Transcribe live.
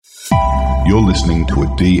You're listening to a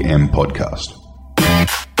DM podcast.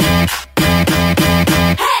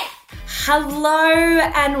 Hello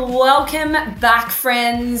and welcome back,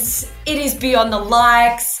 friends. It is Beyond the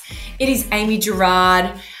Likes. It is Amy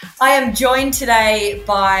Gerard. I am joined today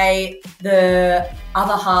by the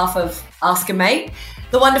other half of Ask a Mate,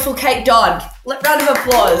 the wonderful Kate Dodd. Round of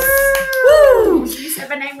applause. Woo! You said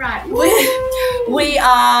my name right. We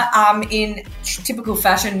are, in typical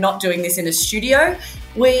fashion, not doing this in a studio.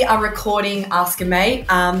 We are recording Ask a Mate.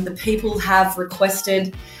 The people have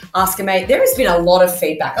requested Ask a Mate. There has been a lot of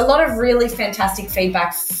feedback, a lot of really fantastic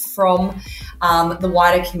feedback from the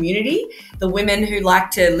wider community, the women who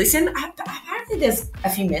like to listen. Apparently there's a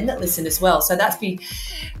few men that listen as well, so that's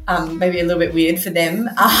maybe a little bit weird for them.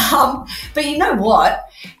 But you know what?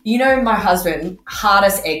 You know my husband,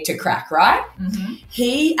 hardest egg to crack, right? Mm-hmm.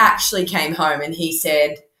 He actually came home and he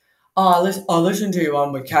said, I listened to you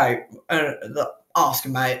on with Kate, Ask a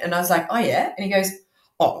Mate. And I was like, oh, yeah? And he goes,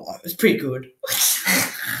 oh, it was pretty good.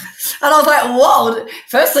 And I was like, whoa,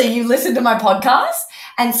 firstly, you listened to my podcast?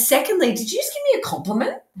 And secondly, did you just give me a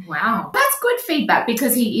compliment? Wow. That's good feedback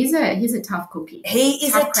because he's a tough cookie. He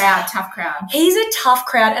is tough crowd. He's a tough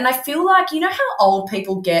crowd. And I feel like, you know how old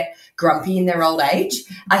people get grumpy in their old age?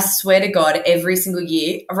 I swear to God, every single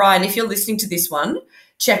year, Ryan, if you're listening to this one,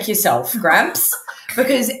 check yourself, Gramps,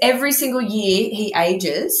 because every single year he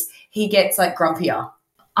ages, he gets like grumpier.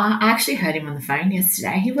 I actually heard him on the phone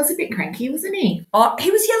yesterday. He was a bit cranky, wasn't he? Oh, he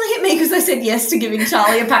was yelling at me because I said yes to giving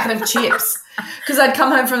Charlie a packet of chips because I'd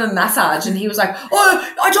come home from a massage and he was like,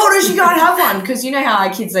 oh, I told her she can't have one, because you know how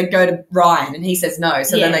our kids, they go to Ryan and he says no,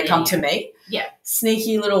 so then they come to me. Yeah.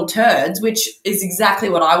 Sneaky little turds, which is exactly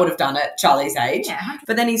what I would have done at Charlie's age. Yeah.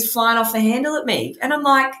 But then he's flying off the handle at me and I'm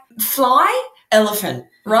like, fly, elephant,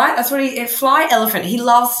 right? That's what fly, elephant. He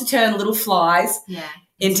loves to turn little flies. Yeah.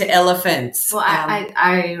 Into elephants. Well,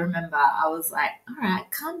 I remember I was like, all right,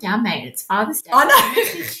 calm down, mate. It's Father's Day. I know.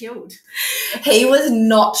 He's chilled. He was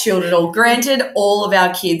not chilled at all. Granted, all of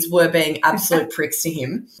our kids were being absolute pricks to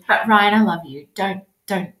him. But Ryan, I love you. Don't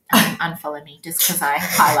unfollow me just because I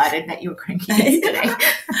highlighted that you were cranky yesterday.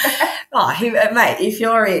 Mate, if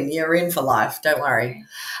you're in for life. Don't worry.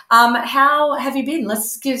 How have you been?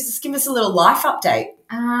 Let's give us a little life update.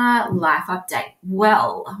 Life update.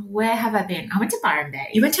 Well, where have I been? I went to Byron Bay.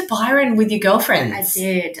 You went to Byron with your girlfriends.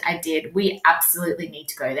 I did. We absolutely need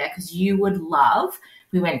to go there because you would love.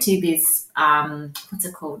 We went to this, what's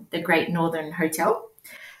it called? The Great Northern Hotel.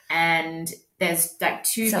 And there's like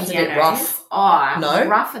two Sounds pianos. A bit rough. Oh, no?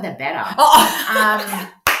 Rougher the better.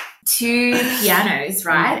 Oh. Two pianos,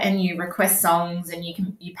 right? And you request songs and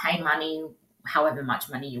you pay money, however much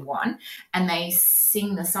money you want, and they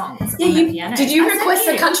sing the songs on the piano. Did you request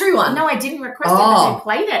the country one? No, I didn't request it, but they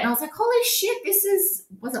played it. And I was like, holy shit,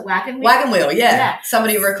 was it Wagon Wheel? Wagon Wheel, yeah.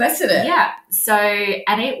 Somebody requested it. Yeah. So,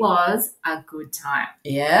 and it was a good time.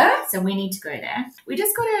 Yeah? So we need to go there. We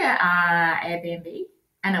just got a Airbnb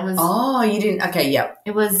and it was... Oh, you didn't... Okay, yeah.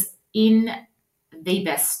 It was in the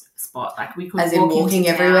best spot. Like we could As in walking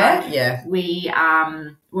everywhere? Yeah. We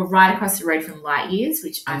were right across the road from Light Years,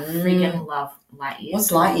 which I freaking love Light Years.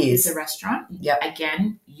 What's Light Years? It's a restaurant. Yep.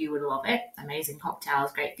 Again, you would love it. Amazing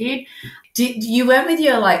cocktails, great food. You went with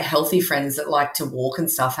your like healthy friends that like to walk and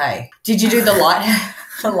stuff, hey? Did you do the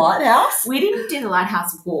lighthouse? We didn't do the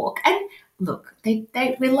lighthouse walk. And look, we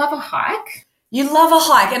love a hike. You love a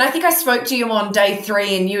hike, and I think I spoke to you on day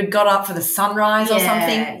 3 and you had got up for the sunrise or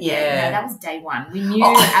something. Yeah, that was day 1. We knew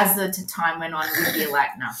as the time went on we'd be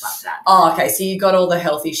like, no, fuck that. Oh, okay, so you got all the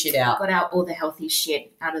healthy shit out. Got out all the healthy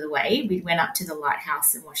shit out of the way. We went up to the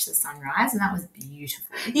lighthouse and watched the sunrise, and that was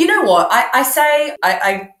beautiful. You know what?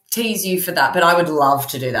 I tease you for that, but I would love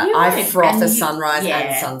to do that. I froth a sunrise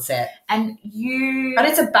and sunset. And But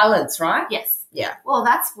it's a balance, right? Yes. Yeah. Well,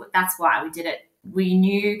 that's why we did it. We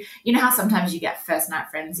knew, you know how sometimes you get first night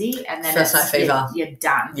frenzy and then first night fever. You're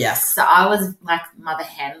done. Yes. So I was like mother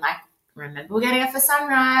hen, like, remember we're getting up for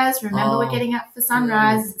sunrise.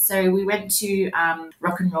 So we went to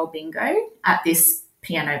rock and roll bingo at this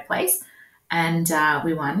piano place and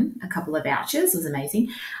we won a couple of vouchers. It was amazing.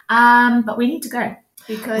 But we need to go.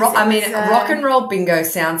 Because rock and roll bingo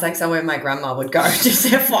sounds like somewhere my grandma would go, just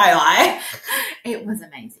FYI. It was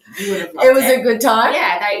amazing. You would have loved it. Was a good time?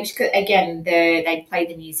 Yeah. They'd play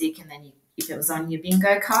the music and then if it was on your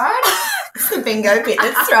bingo card. It's the bingo bit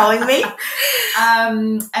that's throwing me.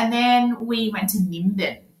 And then we went to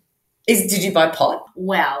Nimbin. Did you buy pot?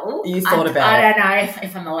 Well, you thought about it. I don't know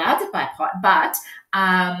if I'm allowed to buy pot, but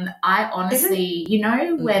I honestly,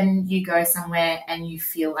 when you go somewhere and you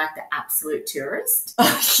feel like the absolute tourist.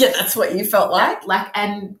 Oh, yeah, that's what you felt like?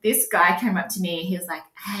 And this guy came up to me. He was like,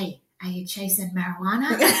 hey, are you chasing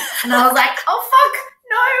marijuana? And I was like, oh, fuck.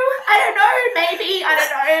 No, I don't know. Maybe. I don't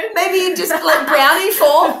know. Maybe you just like brownie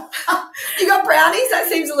form. You got brownies? That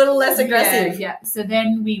seems a little less aggressive. Yeah. So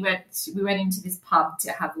then we went into this pub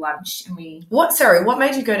to have lunch, and What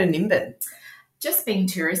made you go to Nimbin? Just being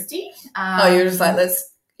touristy. You're just like,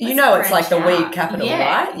 it's like the weed capital,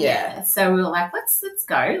 right? Yeah. So we were like, let's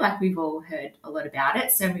go. Like, we've all heard a lot about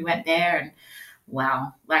it. So we went there, and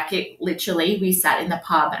wow, like it literally, we sat in the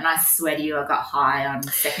pub, and I swear to you, I got high on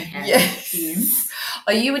secondhand fumes.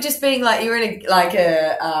 Oh, you were just being like, you were in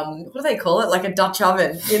a what do they call it? Like a Dutch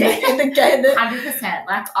oven in the game. 100%.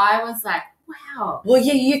 Like, I was like, wow. Well,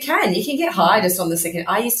 yeah, you can get high just on the second.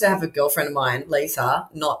 I used to have a girlfriend of mine, Lisa,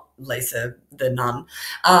 not Lisa the nun,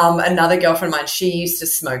 another girlfriend of mine. She used to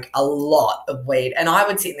smoke a lot of weed, and I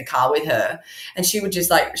would sit in the car with her, and she would just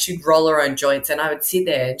like, she'd roll her own joints, and I would sit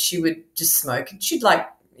there, and she would just smoke, and she'd like,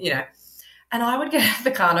 and I would get out of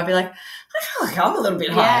the car, and I'd be like, I feel like I'm a little bit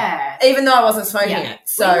high, even though I wasn't smoking it.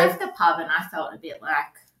 So we left the pub, and I felt a bit like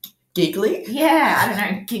giggly. Yeah, I don't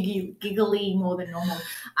know, giggly more than normal.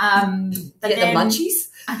 But then the munchies.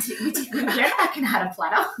 We went back and had a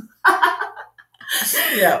platter.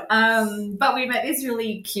 Yeah. But we met this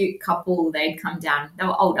really cute couple. They'd come down. They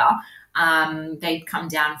were older. They'd come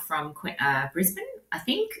down from Brisbane, I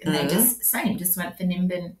think, and they just went for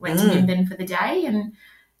Nimbin. Went to Nimbin for the day, and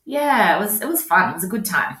yeah, it was fun. It was a good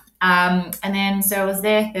time. And then so I was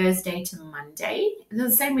there Thursday to Monday. It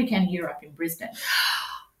was the same weekend you were up in Brisbane.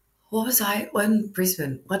 What was I when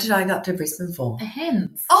Brisbane? What did I go up to Brisbane for? The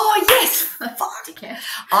hens. Oh, yes. Fuck. Okay.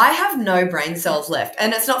 I have no brain cells left,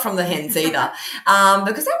 and it's not from the hens either,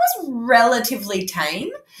 because that was relatively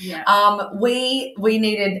tame. Yeah. We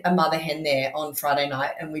needed a mother hen there on Friday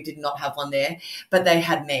night, and we did not have one there, but they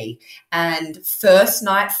had me. And first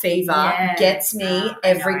night fever gets me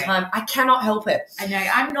every time. I cannot help it. I know.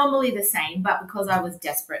 I'm normally the same, but because I was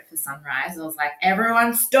desperate for sunrise, I was like,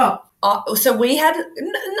 everyone stop. So we had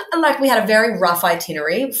a very rough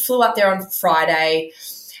itinerary. Flew up there on Friday,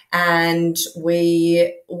 and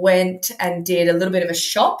we went and did a little bit of a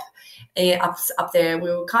shop up there. We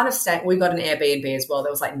were kind of staying. We got an Airbnb as well.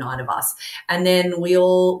 There was like 9 of us, and then we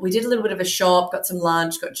did a little bit of a shop, got some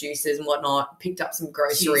lunch, got juices and whatnot, picked up some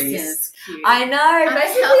groceries. Juices, cute. I know,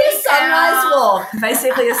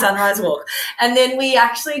 basically a sunrise walk, and then we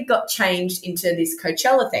actually got changed into this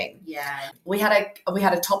Coachella thing. Yeah, we had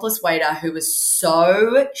a topless waiter who was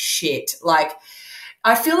so shit. Like,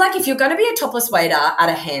 I feel like if you're going to be a topless waiter at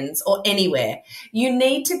a hens or anywhere, you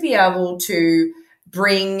need to be able to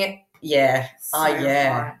bring. Yeah.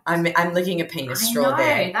 Hot. I'm licking a penis straw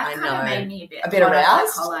there. That kind of made me a bit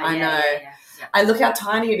aroused. I know. Yeah. I look how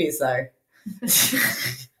tiny it is though.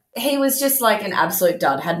 He was just like an absolute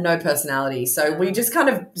dud, had no personality. So we just kind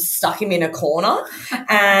of stuck him in a corner,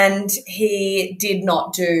 and he did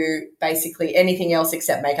not do basically anything else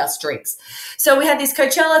except make us drinks. So we had this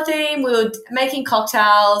Coachella theme. We were making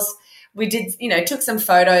cocktails. We did, took some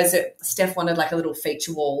photos. Steph wanted like a little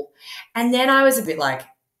feature wall. And then I was a bit like,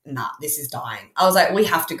 nah, this is dying. I was like, we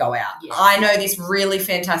have to go out. Yeah. I know this really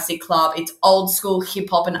fantastic club. It's old school hip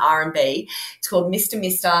hop and R&B. It's called Mr.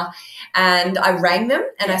 Mister. And I rang them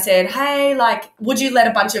and I said, hey, like, would you let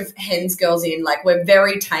a bunch of hens girls in? Like, we're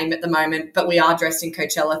very tame at the moment, but we are dressed in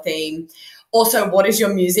Coachella theme. Also, what is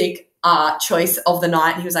your music choice of the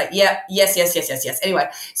night? And he was like, yeah, yes. Anyway,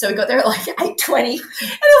 so we got there at like 8:20 and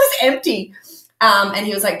it was empty. And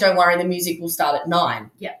he was like, don't worry, the music will start at 9.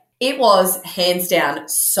 Yeah. It was hands down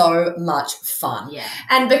so much fun. Yeah.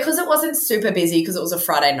 And because it wasn't super busy because it was a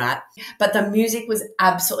Friday night, but the music was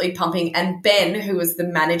absolutely pumping. And Ben, who was the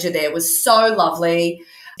manager there, was so lovely.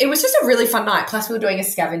 It was just a really fun night. Plus we were doing a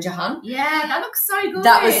scavenger hunt. Yeah, that looks so good.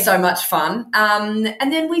 That was so much fun. And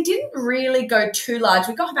then we didn't really go too large.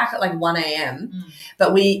 We got back at like 1 a.m.,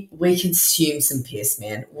 but we consumed some piss,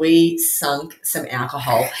 man. We sunk some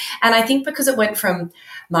alcohol. And I think because it went from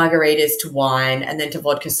margaritas to wine and then to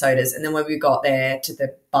vodka sodas, and then when we got there to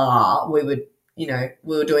the bar, we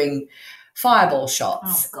were doing fireball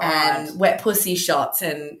shots and wet pussy shots,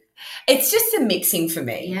 and it's just a mixing for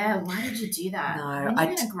me. Yeah, why did you do that? No, when are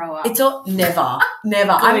you going to grow up? It's all never.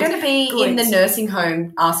 I'm going to be in the nursing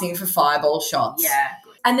home asking for fireball shots. Yeah.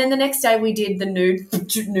 And then the next day we did the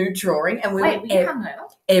nude drawing, and were you hungover?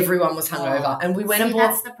 Everyone was hungover, and we went and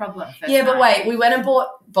bought. That's the problem. But wait, we went and bought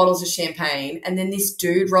bottles of champagne, and then this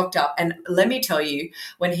dude rocked up, and let me tell you,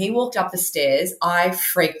 when he walked up the stairs, I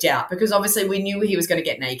freaked out because obviously we knew he was going to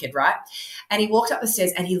get naked, right? And he walked up the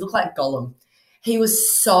stairs, and he looked like Gollum. He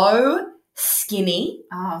was so skinny.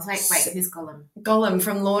 Oh, I was like, wait, who's Gollum? Gollum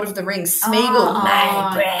from Lord of the Rings. Smeagol.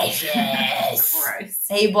 My precious. Gross.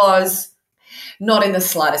 He was. not in the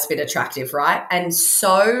slightest bit attractive, right? And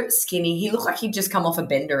so skinny. He looked like he'd just come off a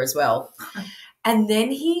bender as well. And then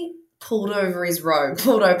he pulled over his robe,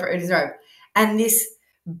 and this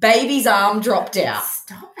baby's arm dropped out.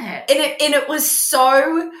 Stop it. And it was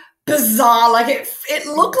so bizarre. Like it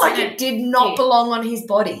looked like it did not belong on his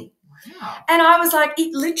body. Wow. And I was like,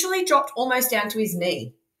 it literally dropped almost down to his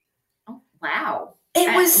knee. Oh, wow.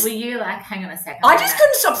 Was. Were you like, hang on a second? I just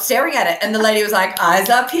couldn't stop staring at it. And the lady was like, eyes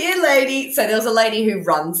up here, lady. So there was a lady who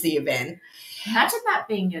runs the event. Imagine that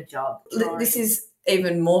being your job. This is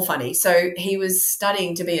even more funny. So he was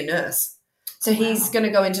studying to be a nurse. So he's going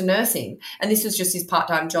to go into nursing. And this was just his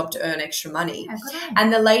part-time job to earn extra money. Yeah,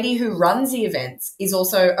 and the lady who runs the events is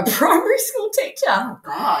also a primary school teacher. Oh,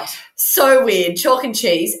 God. So weird, chalk and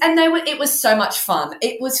cheese. And it was so much fun.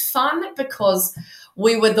 It was fun because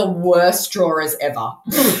we were the worst drawers ever.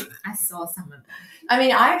 I saw some of them. I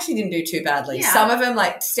mean, I actually didn't do too badly. Yeah. Some of them,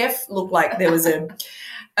 like Steph looked like there was a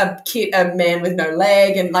man with no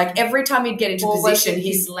leg, and like every time he'd get into position,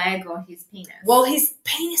 his leg or his penis. Well, his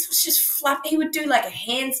penis was just flap. He would do like a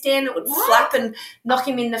handstand. It would flap and knock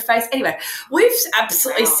him in the face. Anyway, we've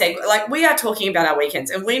absolutely we are talking about our weekends,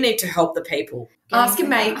 and we need to help the people. Ask a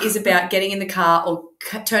Mate is about getting in the car or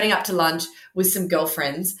turning up to lunch with some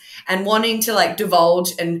girlfriends and wanting to like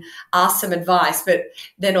divulge and ask some advice, but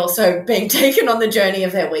then also being taken on the journey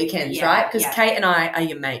of their weekends, right? Because Kate and I are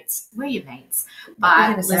your mates. We're your mates.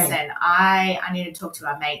 But listen, I need to talk to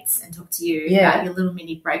our mates and talk to you about your little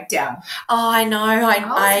mini breakdown. Oh, I know.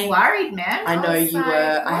 I was worried, man. I know you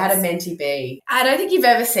were. I had a mentee bee. I don't think you've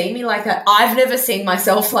ever seen me like that. I've never seen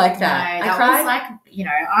myself like that. No, I cried. Was like,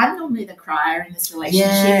 I'm normally the crier in this relationship.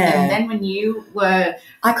 Yeah. And then when you were...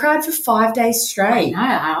 I cried for 5 days straight.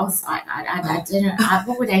 I didn't...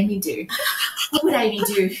 what would Amy do? What would Amy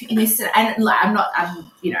do in this? And like, I'm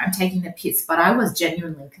taking the piss, but I was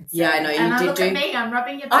genuinely concerned. Yeah, I know. And you did look do... at me, I'm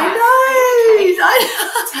rubbing your back. I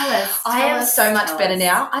know. Tell us. I am so much better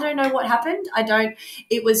now. I don't know what happened.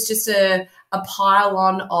 It was just a pile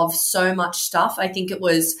on of so much stuff. I think it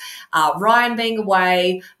was Ryan being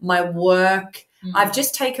away, my work. I've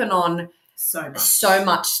just taken on so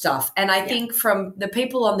much stuff. And I think from the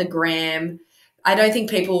people on the gram, I don't think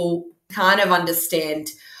people kind of understand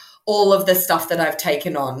all of the stuff that I've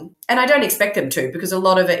taken on. And I don't expect them to, because a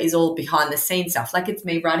lot of it is all behind the scenes stuff. Like it's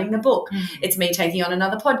me writing the book. It's me taking on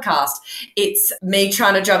another podcast. It's me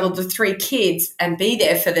trying to juggle the 3 kids and be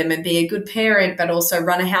there for them and be a good parent, but also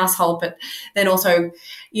run a household, but then also,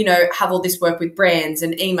 have all this work with brands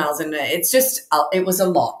and emails. And it's just, it was a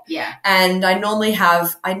lot. Yeah. And I normally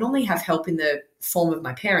have help in the form of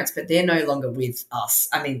my parents, but they're no longer with us.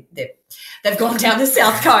 I mean, they've gone down the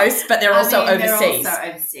South Coast, but they're also overseas. They're also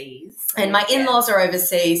overseas. And my in-laws are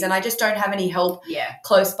overseas, and I just don't have any help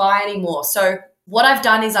close by anymore. So what I've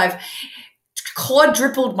done is I've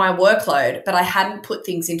quadrupled my workload, but I hadn't put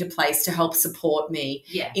things into place to help support me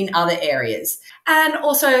in other areas. And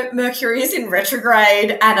also Mercury is in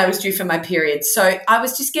retrograde, and I was due for my period. So I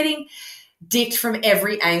was just getting dicked from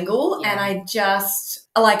every angle, and I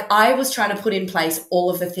was trying to put in place all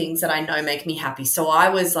of the things that I know make me happy. So I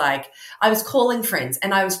was calling friends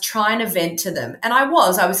and I was trying to vent to them. And I'm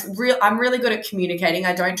really good at communicating.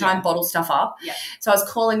 I don't try and bottle stuff up. Yeah. So I was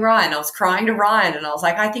calling Ryan. I was crying to Ryan, and I was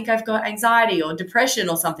like, I think I've got anxiety or depression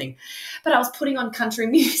or something. But I was putting on country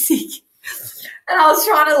music and I was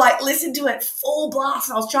trying to listen to it full blast.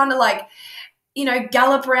 And I was trying to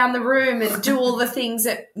gallop around the room and do all the things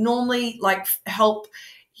that normally help,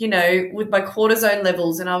 with my cortisone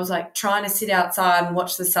levels. And I was trying to sit outside and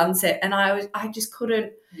watch the sunset. And I just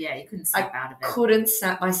couldn't. Yeah, you couldn't snap out of it. Couldn't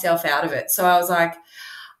snap myself out of it. So I was like,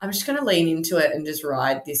 I'm just going to lean into it and just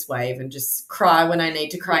ride this wave and just cry when I need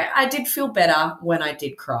to cry. Yeah. I did feel better when I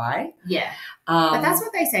did cry. Yeah. But that's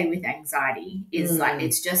what they say with anxiety is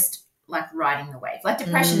it's just like riding the wave. Like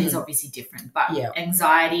depression is obviously different, but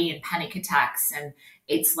anxiety and panic attacks, and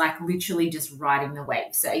it's literally just riding the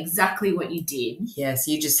wave. So exactly what you did. Yes,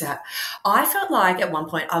 I felt like at one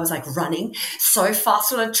point I was running so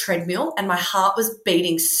fast on a treadmill and my heart was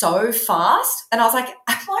beating so fast, and I was like, am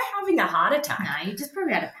I having a heart attack? No, you just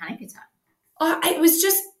probably had a panic attack. It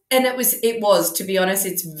was, to be honest,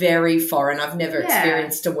 it's very foreign. I've never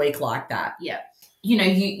experienced a week like that. Yeah.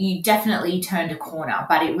 You definitely turned a corner,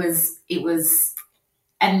 but it was,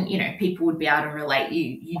 and, people would be able to relate.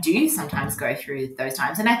 You do sometimes go through those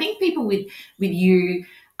times. And I think people with you,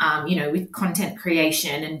 with content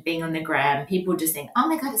creation and being on the gram, people just think, oh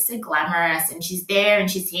my God, it's so glamorous and she's there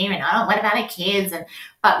and she's here and what about her kids?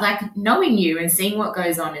 But knowing you and seeing what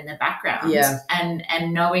goes on in the background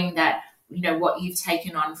and knowing that, what you've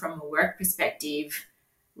taken on from a work perspective,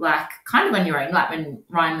 like kind of on your own, like when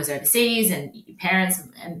Ryan was overseas and your parents,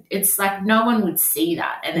 and it's like no one would see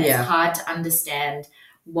that, and it's hard to understand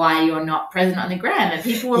why you're not present on the gram, and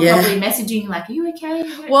people were probably messaging like, are you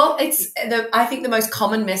okay? Well, I think the most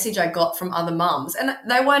common message I got from other mums, and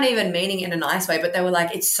they weren't even meaning it in a nice way, but they were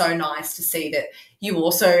like, it's so nice to see that you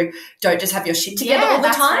also don't just have your shit together all the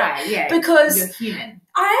time. Right. Yeah, because you're human.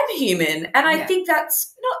 I am human, and I think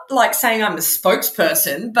that's not like saying I'm a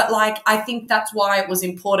spokesperson, but like I think that's why it was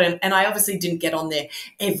important. And I obviously didn't get on there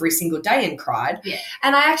every single day and cried,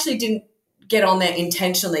 and I actually didn't get on there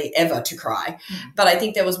intentionally ever to cry. But I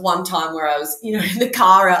think there was one time where I was, in the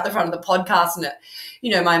car out the front of the podcast,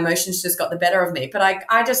 and my emotions just got the better of me. But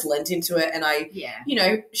I just lent into it, and I,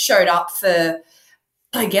 showed up for,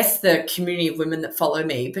 I guess, the community of women that follow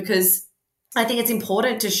me, because I think it's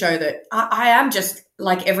important to show that I am just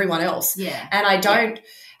like everyone else. Yeah. And I don't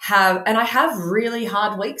and I have really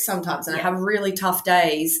hard weeks sometimes, and I have really tough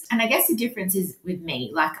days. And I guess the difference is with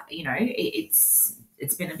me, like,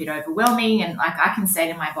 it's been a bit overwhelming, and like I can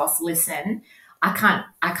say to my boss, listen, I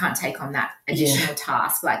can't take on that additional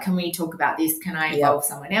task. Like, can we talk about this? Can I involve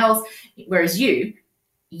someone else? Whereas I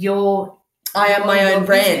am my own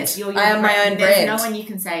brand. I am my own brand. There's no one you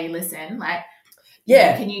can say, listen, like,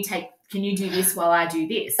 can you do this while I do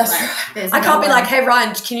this? Like, I can't be like, hey,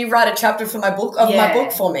 Ryan, can you write a chapter for my book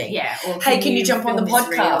for me? Yeah. Or hey, can you jump on the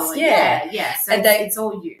podcast? Yeah. So it's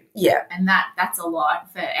all you. Yeah. And that's a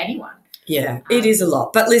lot for anyone. Yeah, it is a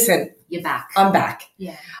lot. But listen, you're back. I'm back.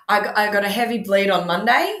 Yeah. I got a heavy bleed on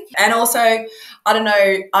Monday. And also, I don't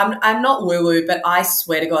know, I'm not woo-woo, but I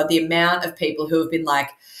swear to God, the amount of people who have been like,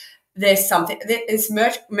 there's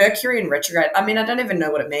Mercury in retrograde. I mean, I don't even know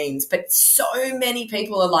what it means, but so many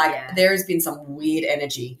people are like, there has been some weird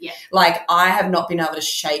energy. Yeah. Like, I have not been able to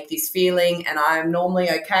shake this feeling, and I'm normally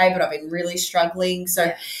okay, but I've been really struggling.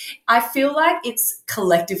 So I feel like it's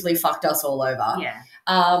collectively fucked us all over. Yeah.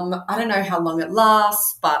 I don't know how long it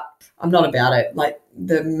lasts, but I'm not about it. Like,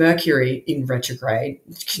 the Mercury in retrograde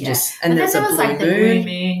can and there's a blue moon. The blue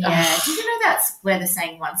moon. Yeah. Did you know that's where they're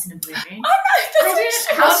saying once in a blue moon? I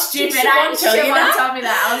didn't. How stupid! Siobhan told me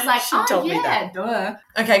that. I was like, duh.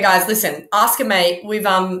 Okay, guys, listen. Ask a Mate. We've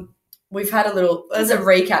had a little. There's a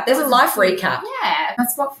recap. There's a life recap. Yeah,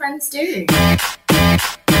 that's what friends do.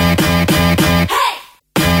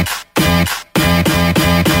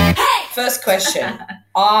 First question.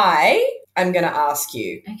 I'm going to ask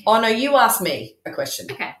you. Okay. Oh, no, you ask me a question.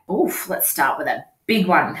 Okay. Oof, let's start with a big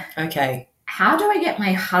one. Okay. How do I get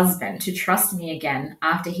my husband to trust me again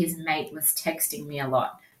after his mate was texting me a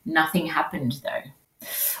lot? Nothing happened,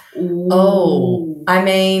 though. Ooh. Oh, I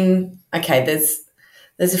mean, okay,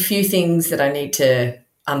 there's a few things that I need to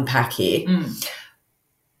unpack here.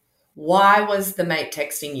 Why was the mate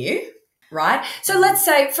texting you? Right? So let's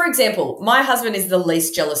say, for example, my husband is the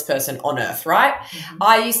least jealous person on earth, right? Mm-hmm.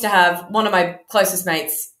 I used to have one of my closest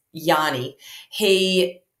mates, Yanni.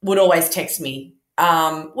 He would always text me.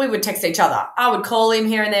 We would text each other. I would call him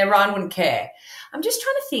here and there. Ryan wouldn't care. I'm just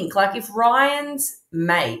trying to think, like, if Ryan's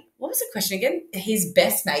mate, what was the question again? His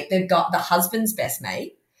best mate, the husband's best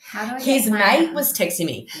mate. His mate was texting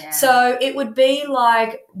me. Yeah. So it would be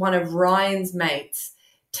like one of Ryan's mates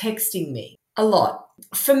texting me a lot.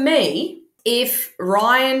 For me, if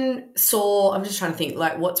Ryan saw, I'm just trying to think,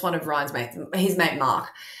 like, what's one of Ryan's mates? His mate Mark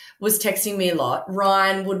was texting me a lot.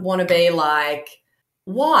 Ryan would want to be like,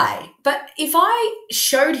 why? But if I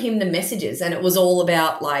showed him the messages and it was all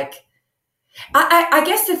about, like, I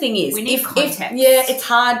guess the thing is, we need context. It's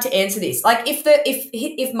hard to answer this. Like,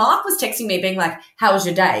 if Mark was texting me being like, how was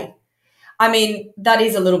your day? I mean, that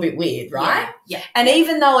is a little bit weird, right? Yeah. And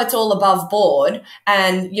even though it's all above board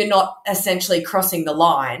and you're not essentially crossing the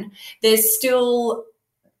line, there's still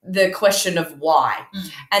the question of why.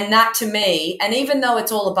 And that, to me, and even though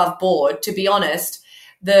it's all above board, to be honest,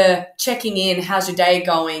 the checking in, how's your day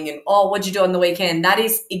going, and, what'd you do on the weekend, that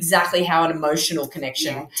is exactly how an emotional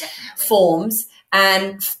connection forms.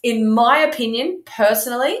 And in my opinion,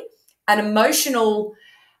 personally, an emotional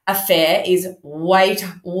affair is way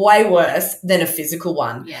worse than a physical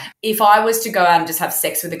one. Yeah. If I was to go out and just have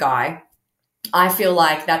sex with a guy, I feel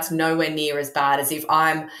like that's nowhere near as bad as if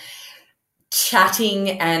I'm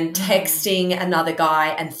chatting and texting another guy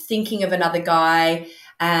and thinking of another guy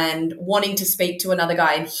and wanting to speak to another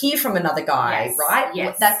guy and hear from another guy, right?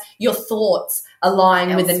 Yes. That's your thoughts align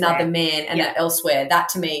with Elsewhere. another man and elsewhere. That,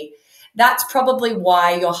 to me, that's probably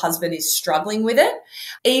why your husband is struggling with it.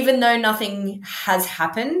 Even though nothing has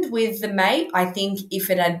happened with the mate, I think if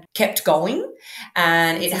it had kept going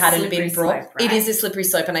and it hadn't been brought, slope, right? It is a slippery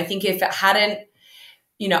slope. And I think if it hadn't,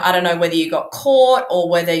 I don't know whether you got caught or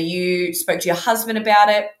whether you spoke to your husband about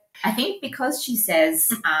it. I think because she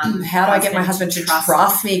says, how do I get my husband to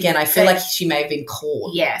trust me again? I feel like she may have been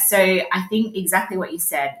caught. Yeah. So I think exactly what you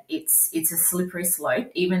said. It's a slippery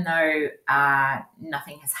slope, even though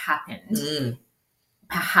nothing has happened.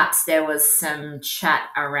 Perhaps there was some chat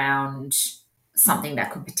around something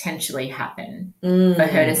that could potentially happen for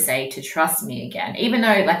her to say to trust me again, even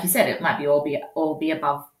though, like you said, it might be all be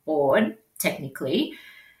above board technically.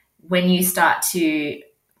 When you start to,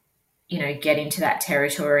 get into that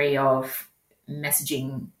territory of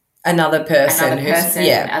messaging another person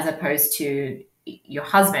as opposed to your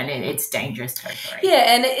husband, it's dangerous territory.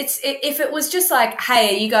 Yeah, and if it was just like,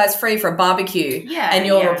 hey, are you guys free for a barbecue? Yeah, and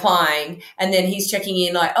you're replying, and then he's checking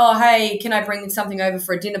in like, oh, hey, can I bring something over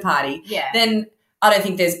for a dinner party? Yeah. Then I don't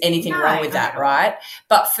think there's anything wrong with that, right?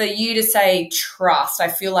 But for you to say trust, I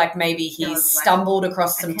feel like maybe he's stumbled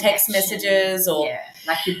across some text messages or... Yeah,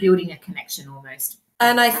 like you're building a connection almost.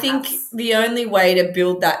 And I think the only way to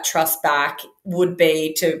build that trust back would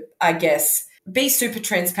be to, I guess, be super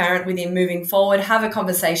transparent with him moving forward, have a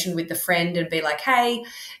conversation with the friend and be like, hey,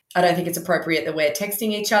 I don't think it's appropriate that we're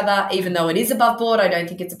texting each other. Even though it is above board, I don't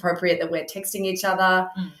think it's appropriate that we're texting each other.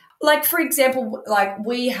 Like, for example, like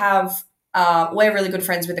we have... we're really good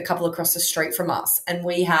friends with a couple across the street from us, and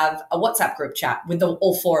we have a WhatsApp group chat with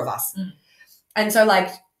all four of us. And so, like,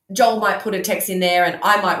 Joel might put a text in there and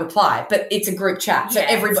I might reply, but it's a group chat. So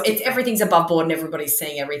everything's above board and everybody's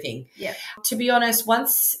seeing everything. Yeah. To be honest,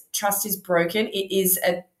 once trust is broken, it's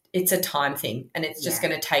a time thing, and it's just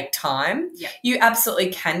going to take time. Yeah. You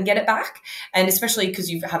absolutely can get it back, and especially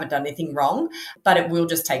because you haven't done anything wrong, but it will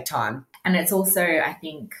just take time. And it's also, I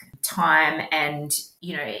think, time, and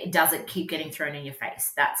it doesn't keep getting thrown in your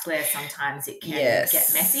face. That's where sometimes it can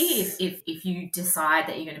get messy. If you decide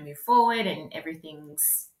that you're going to move forward and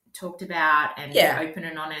everything's talked about and you're open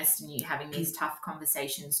and honest and you're having these tough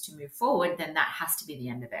conversations to move forward, then that has to be the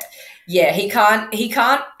end of it. Yeah, he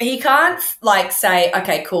can't like say,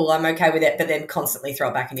 okay, cool, I'm okay with it, but then constantly throw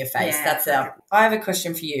it back in your face. Yeah, I have a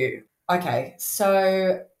question for you. Okay,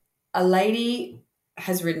 so a lady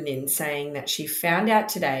has written in saying that she found out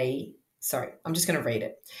today, sorry, I'm just going to read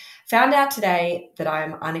it. Found out today that I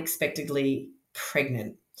am unexpectedly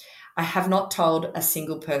pregnant. I have not told a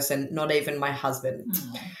single person, not even my husband.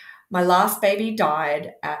 My last baby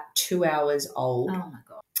died at 2 hours old. Oh, my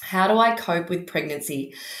God. How do I cope with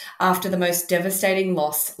pregnancy after the most devastating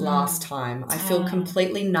loss last time? I feel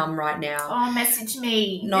completely numb right now. Oh, message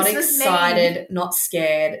me. Not excited, not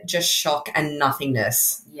scared, just shock and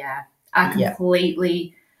nothingness. Yeah. I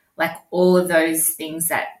completely, like all of those things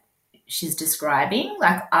that she's describing,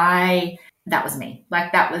 that was me.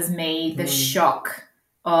 Like that was me, the shock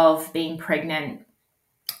of being pregnant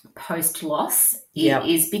post-loss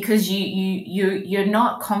is because you're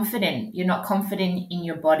not confident. You're not confident in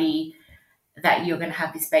your body that you're going to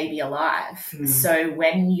have this baby alive. So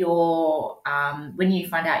when you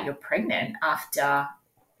find out you're pregnant after,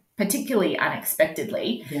 particularly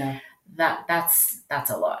unexpectedly, that's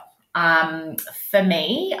a lot. For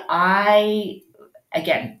me, I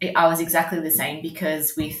was exactly the same,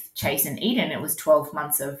 because with Chase and Eden, it was 12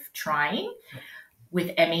 months of trying.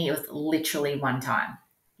 With Emmy, it was literally one time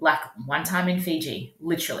in Fiji,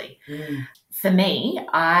 literally. For me,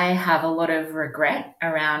 I have a lot of regret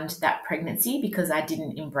around that pregnancy because I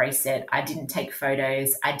didn't embrace it. I didn't take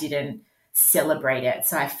photos. I didn't celebrate it.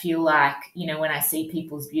 So I feel like, when I see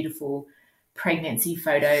people's beautiful pregnancy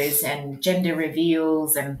photos and gender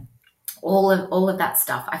reveals and all of that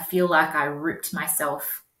stuff, I feel like I ripped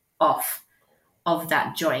myself off of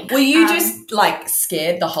that joy. Were you just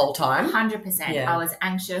scared the whole time? 100%. Yeah. I was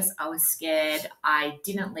anxious. I was scared. I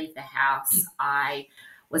didn't leave the house. I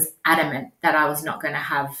was adamant that I was not going to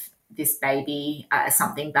have this baby.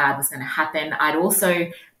 Something bad was going to happen. I'd also,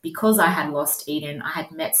 because I had lost Eden, I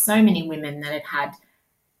had met so many women that had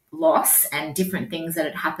loss and different things that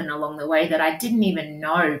had happened along the way that I didn't even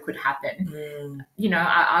know could happen.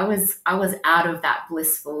 I was out of that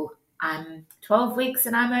blissful 12 weeks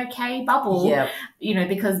and I'm okay bubble,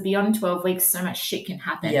 because beyond 12 weeks so much shit can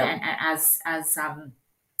happen. And as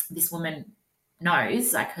this woman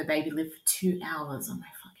knows, like her baby lived for 2 hours. Oh my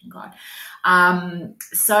fucking God.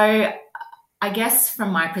 So I guess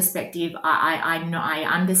from my perspective, I know, I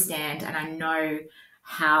understand, and I know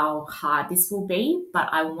how hard this will be, but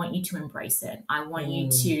I want you to embrace it. I want you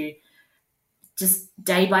to just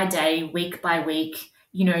day by day, week by week,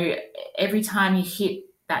 every time you hit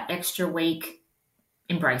that extra week,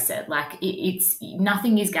 embrace it. Like it's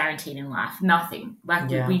nothing is guaranteed in life. Nothing.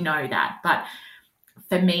 We know that. But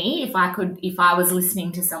for me, if I was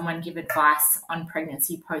listening to someone give advice on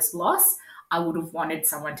pregnancy post loss, I would have wanted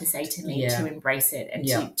someone to say to me to embrace it and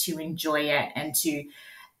to enjoy it and to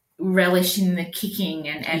relish in the kicking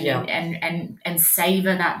and Yeah. and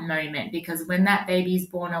savor that moment, because when that baby's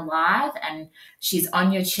born alive and she's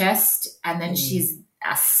on your chest and then she's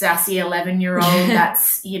a sassy 11-year-old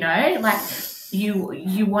that's, you know, like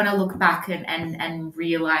you want to look back and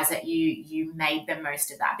realize that you made the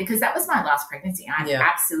most of that, because that was my last pregnancy. I'm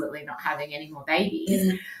absolutely not having any more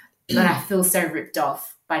babies, but I feel so ripped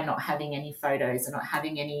off by not having any photos and not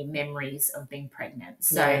having any memories of being pregnant.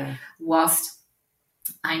 So whilst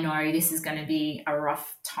I know this is going to be a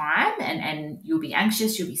rough time and you'll be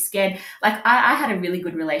anxious, you'll be scared. Like I had a really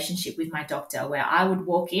good relationship with my doctor where I would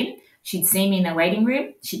walk in, she'd see me in the waiting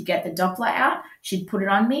room, she'd get the Doppler out, she'd put it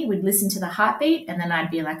on me, we'd listen to the heartbeat, and then I'd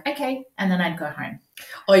be like, okay, and then I'd go home.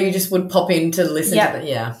 Or you just would pop in to listen to it.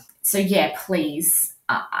 Yeah. So yeah, please,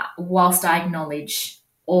 whilst I acknowledge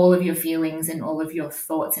all of your feelings and all of your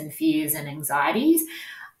thoughts and fears and anxieties,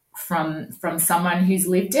 from someone who's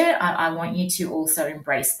lived it, I want you to also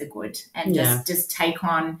embrace the good and just take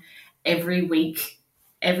on every week,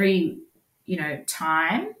 every, you know,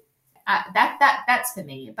 time. That's for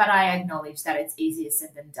me, but I acknowledge that it's easier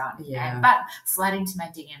said than done. Yeah. But slide into my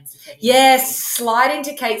DMs. Yes, slide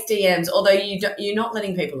into Kate's DMs, although you're not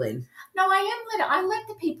letting people in. No, I let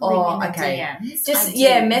the people in the DMs.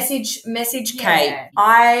 Just message Kate. Yeah.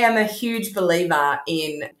 I am a huge believer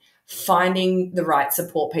in finding the right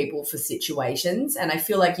support people for situations, and I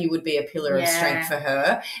feel like you would be a pillar of strength for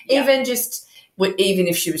her. Even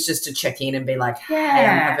if she was just to check in and be like, hey,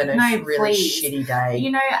 I'm having a really shitty day.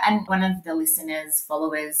 You know, and one of the listeners,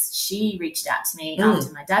 followers, she reached out to me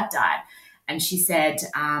after my dad died, and she said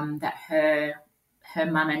that her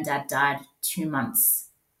mum and dad died 2 months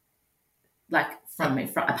like from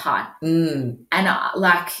apart. And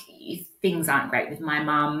things aren't great with my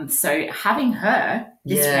mum. So having her,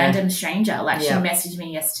 this random stranger, like she messaged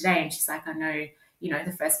me yesterday and she's like, I know, you know,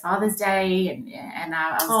 the first Father's Day, and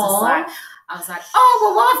I was like,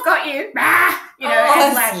 oh, well, I've got you, you know,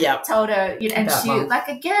 and like told her, you know, and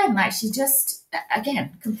she she just,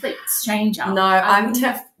 complete stranger. No, I wouldn't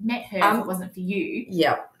have met her if it wasn't for you.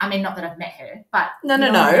 Yeah. I mean, not that I've met her, but. No.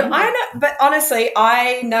 I know, but honestly,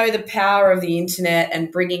 I know the power of the internet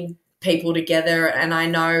and bringing people together, and I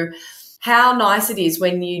know how nice it is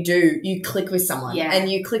when you click with someone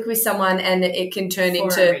and you click with someone and it can turn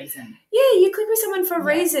into a reason. Yeah, you click with someone for a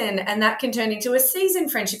reason, and that can turn into a season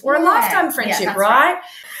friendship or a lifetime friendship, right?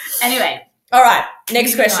 Anyway. All right,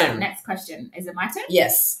 next question. Next question. Is it my turn?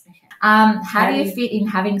 Yes. Okay. How do you fit in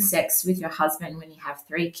having sex with your husband when you have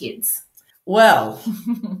 3 kids? Well,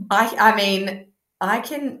 I mean, I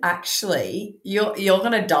can actually, you're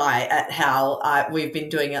going to die at how we've been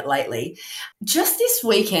doing it lately. Just this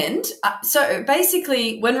weekend, so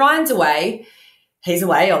basically when Ryan's away, he's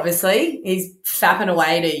away, obviously. He's fapping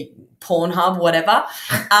away to Pornhub, whatever.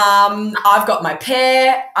 I've got my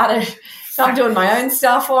pair. I'm doing my own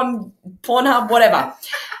stuff on Pornhub, whatever.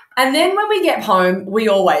 And then when we get home, we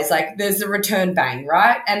always, like, there's a return bang,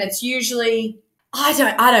 right? And it's usually, I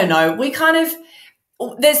don't know. We kind of,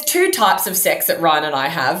 there's 2 types of sex that Ryan and I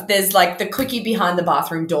have. There's like the quickie behind the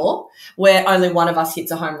bathroom door where only one of us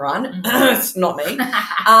hits a home run. It's not me.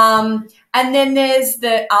 And then there's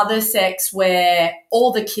the other sex where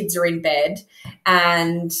all the kids are in bed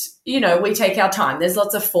and, you know, we take our time. There's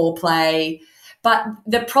lots of foreplay. But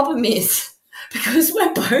the problem is, because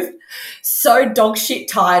we're both so dog shit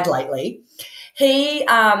tired lately, he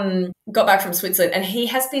got back from Switzerland and he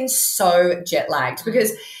has been so jet lagged,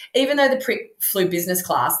 because even though the prick flew business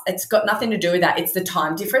class, it's got nothing to do with that. It's the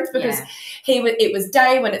time difference, because it was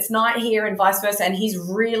day when it's night here and vice versa, and he's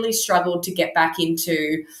really struggled to get back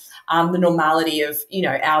into the normality of, you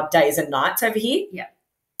know, our days and nights over here. Yeah.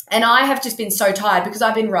 And I have just been so tired because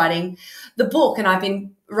I've been writing the book, and I've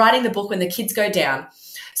been writing the book when the kids go down.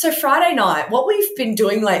 So Friday night, what we've been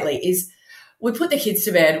doing lately is we put the kids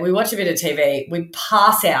to bed, we watch a bit of TV, we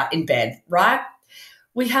pass out in bed, right?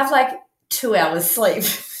 We have like 2 hours sleep.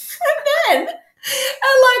 And then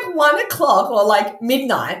at like 1 o'clock or like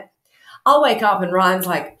midnight, I'll wake up and Ryan's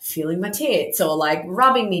like feeling my tits or like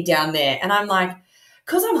rubbing me down there. And I'm like,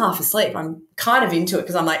 because I'm half asleep, I'm kind of into it,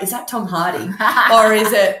 because I'm like, is that Tom Hardy? Or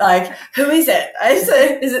is it like, who is it?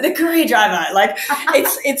 Is it the courier driver? Like,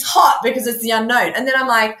 it's hot because it's the unknown. And then I'm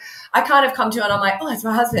like, I kind of come to it and I'm like, oh, it's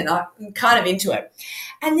my husband. I'm kind of into it.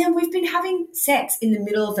 And then we've been having sex in the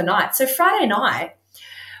middle of the night. So Friday night,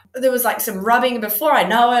 there was like some rubbing. Before I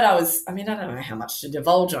know it, I don't know how much to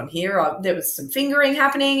divulge on here. There was some fingering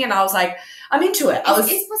happening and I was like, I'm into it. Was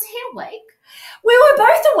he awake? We were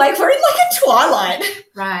both awake. We're in like a twilight.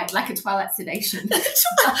 Right, like a twilight sedation.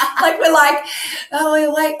 Like we're like, oh, we're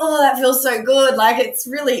awake. Oh, that feels so good. Like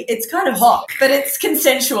it's kind of hot, but it's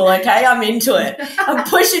consensual, okay? I'm into it. I'm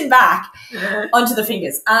pushing back onto the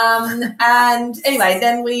fingers. And anyway,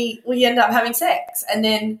 then we end up having sex. And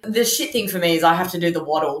then the shit thing for me is I have to do the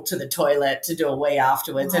waddle to the toilet to do a wee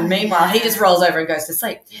afterwards. And meanwhile, he just rolls over and goes to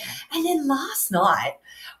sleep. Yeah. And then last night,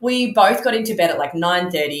 we both got into bed at like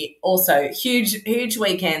 9:30. Also, huge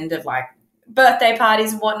weekend of like birthday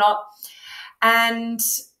parties and whatnot. And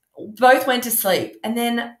both went to sleep. And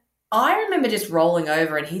then I remember just rolling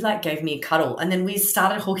over and he like gave me a cuddle and then we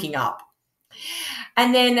started hooking up.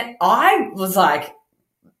 And then I was like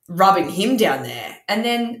rubbing him down there. And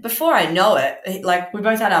then before I know it, like we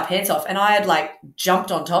both had our pants off and I had like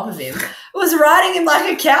jumped on top of him. I was riding him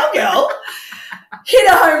like a cowgirl.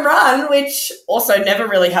 Hit a home run, which also never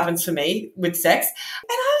really happens for me with sex.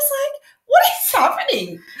 And I was like, what is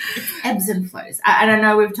happening? Ebbs and flows. I don't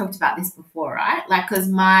know, we've talked about this before, right? Like, because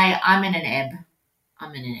I'm in an ebb.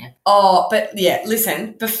 Oh, but yeah,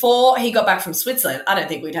 listen, before he got back from Switzerland, I don't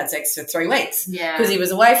think we'd had sex for 3 weeks. Yeah. Because he was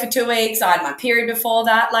away for 2 weeks. I had my period before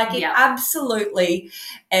that. Like it absolutely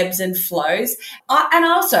ebbs and flows. And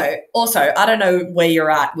also, I don't know where you're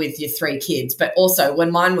at with your 3 kids, but also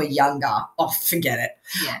when mine were younger, forget it.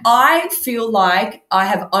 Yeah. I feel like I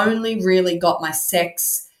have only really got my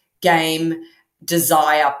sex game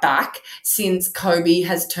desire back since Kobe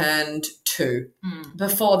has turned 2.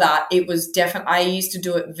 Before that, it was definitely, I used to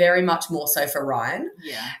do it very much more so for Ryan.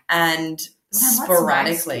 Yeah. And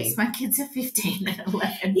sporadically. My kids are 15 and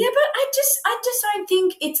 11. Yeah, but I just don't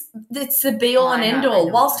think it's the be all and end all.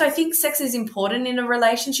 Whilst I think sex is important in a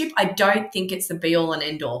relationship, I don't think it's the be all and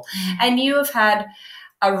end all. And you have had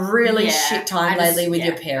a really shit time lately with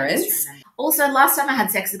your parents. Also, last time I had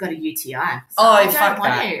sex, I got a UTI. So I don't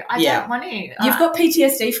don't want to. You've got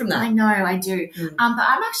PTSD from that. I know, I do. But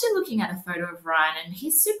I'm actually looking at a photo of Ryan, and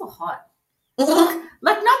he's super hot. Like,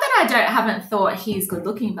 not that I haven't thought he's good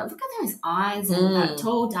looking, but look at those eyes and that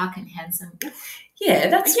tall, dark, and handsome. Yeah,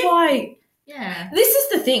 that's why. Yeah. This is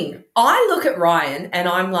the thing. I look at Ryan, and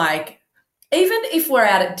I'm like, even if we're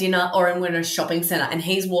out at dinner or we're in a shopping centre and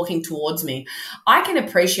he's walking towards me, I can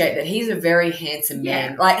appreciate that he's a very handsome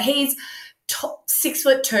man. Like he's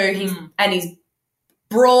 6'2", and he's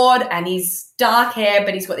broad and he's dark hair,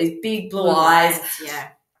 but he's got these big blue eyes. Yeah.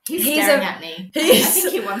 He's staring at me. I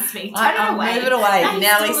think he wants me. I'll move it away. No,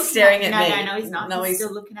 now he's staring at me. No, he's not. No, he's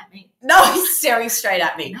still looking at me. No, he's staring straight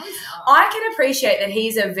at me. No, he's not. I can appreciate that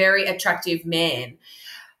he's a very attractive man,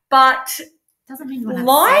 but doesn't mean you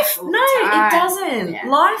life, it doesn't. Yeah.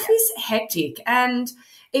 Life is hectic, and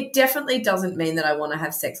it definitely doesn't mean that I want to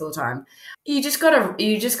have sex all the time. You just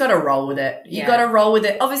gotta roll with it. You gotta roll with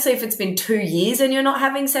it. Obviously, if it's been 2 years and you're not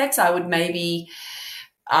having sex, I would maybe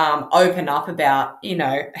open up about,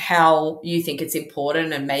 how you think it's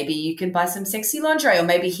important, and maybe you can buy some sexy lingerie, or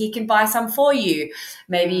maybe he can buy some for you.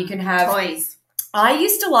 Maybe you can have toys. I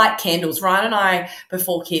used to light candles. Ryan and I,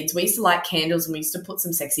 before kids, we used to light candles and we used to put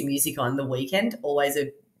some sexy music on the weekend, always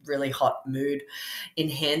a really hot mood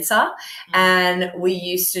enhancer. And we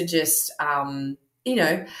used to just,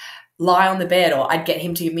 lie on the bed, or I'd get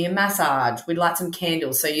him to give me a massage. We'd light some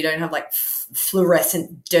candles so you don't have like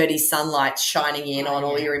fluorescent, dirty sunlight shining in on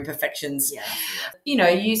all your imperfections. Yeah.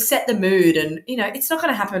 You set the mood, and, it's not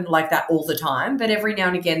going to happen like that all the time, but every now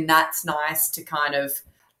and again that's nice to kind of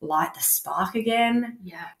light the spark again.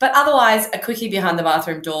 Yeah. But otherwise, a quickie behind the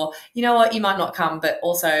bathroom door, you know what, you might not come, but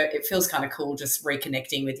also it feels kind of cool just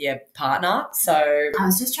reconnecting with your partner. So I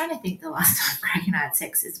was just trying to think, the last time Greg and I had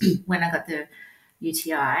sex is when I got the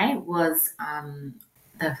UTI was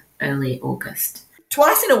the early August.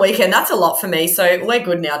 Twice in a weekend, that's a lot for me. So we're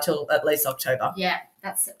good now till at least October. Yeah,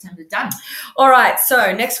 that's September done. All right,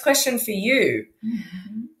 so next question for you.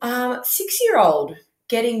 6-year-old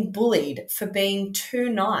getting bullied for being too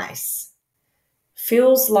nice.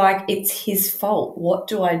 Feels like it's his fault. What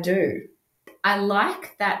do I do? I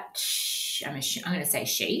like that I'm going to say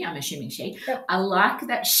she. I'm assuming she. Yep. I like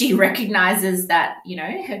that she recognizes that,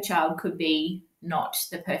 her child could be not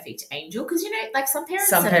the perfect angel, because, like some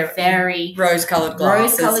parents are very rose-colored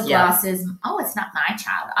glasses. Oh, it's not my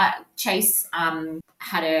child. Chase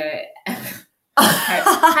had a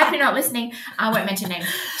hope you're not listening. I won't mention names.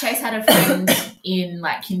 Chase had a friend in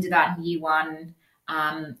like kindergarten year 1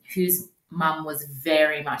 whose mum was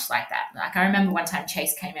very much like that. Like I remember one time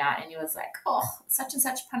Chase came out and he was like, oh, such and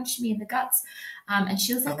such punched me in the guts. And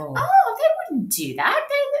she was like, oh, they wouldn't do that.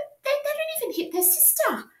 They don't even hit their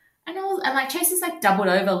sister. And like Chase is like doubled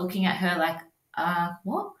over looking at her like,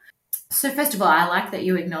 what? So first of all, I like that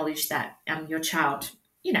you acknowledge that your child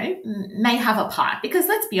may have a part, because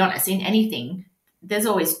let's be honest, in anything, there's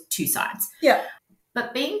always two sides. Yeah.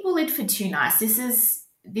 But being bullied for too nice, this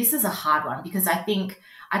is a hard one, because I think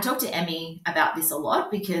I talk to Emmy about this a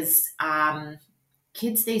lot, because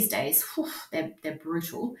kids these days, they're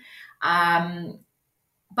brutal.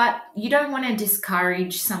 But you don't want to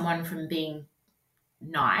discourage someone from being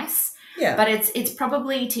nice. Yeah. But it's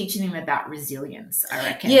probably teaching him about resilience, I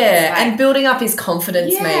reckon. Yeah, and building up his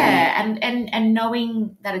confidence, maybe. Yeah, and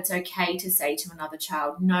knowing that it's okay to say to another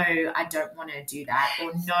child, no, I don't want to do that,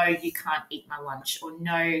 or no, you can't eat my lunch, or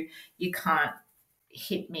no, you can't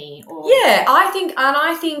hit me. Or yeah,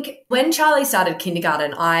 I think when Charlie started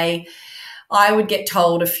kindergarten, I would get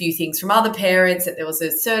told a few things from other parents, that there was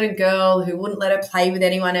a certain girl who wouldn't let her play with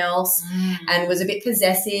anyone else and was a bit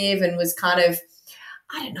possessive and was kind of,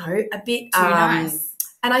 I don't know, a bit too nice.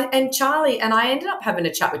 And Charlie, and I ended up having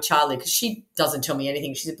a chat with Charlie, because she doesn't tell me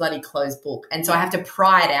anything. She's a bloody closed book. And so I have to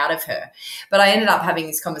pry it out of her. But I ended up having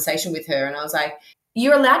this conversation with her, and I was like,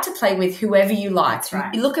 you're allowed to play with whoever you like. That's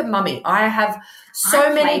right. You look at Mummy. I have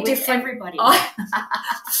so many different everybody.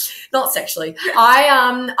 Not sexually.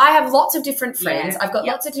 I have lots of different friends. Yeah. I've got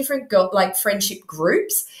lots of different friendship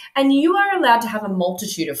groups, and you are allowed to have a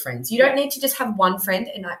multitude of friends. You don't need to just have one friend.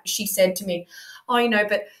 And she said to me, oh,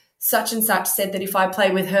 but such and such said that if I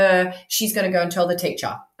play with her, she's going to go and tell the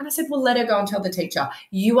teacher. And I said, well, let her go and tell the teacher.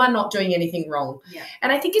 You are not doing anything wrong. Yeah.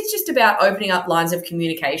 And I think it's just about opening up lines of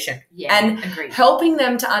communication and helping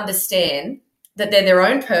them to understand that they're their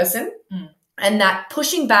own person and that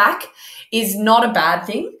pushing back is not a bad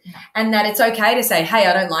thing, and that it's okay to say, hey,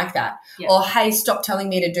 I don't like that, or hey, stop telling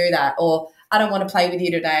me to do that, or I don't want to play with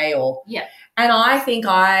you today, or And I think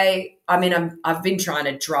I've been trying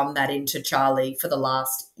to drum that into Charlie for the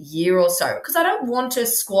last year or so, because I don't want to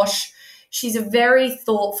squash. She's a very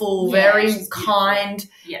thoughtful, very kind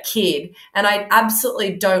kid, and I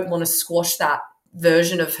absolutely don't want to squash that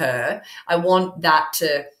version of her. I want that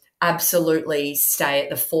to absolutely stay at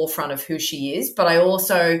the forefront of who she is, but I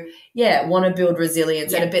also, want to build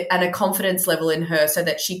resilience and a confidence level in her, so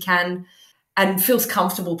that she can and feels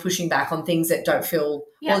comfortable pushing back on things that don't feel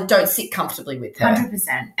or don't sit comfortably with her.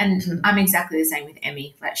 100%. And I'm exactly the same with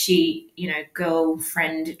Emmy. Like, she,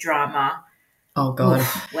 girlfriend drama. Oh, God.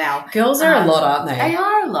 Oof, wow. Girls are a lot, aren't they? They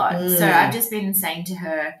are a lot. So I've just been saying to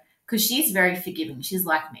her, because she's very forgiving. She's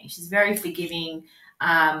like me. She's very forgiving.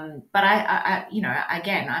 But I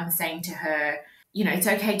again, I'm saying to her, it's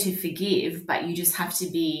okay to forgive, but you just have to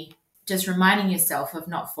be just reminding yourself of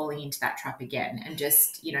not falling into that trap again, and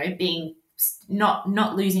just, being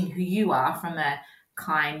not losing who you are from a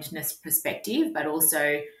kindness perspective, but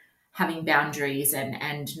also having boundaries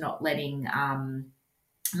and not letting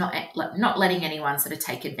not letting anyone sort of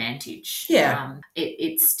take advantage.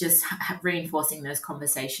 It's just reinforcing those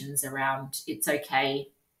conversations around it's okay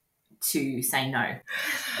to say no.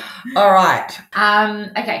 All right.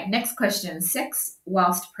 Okay, next question. Sex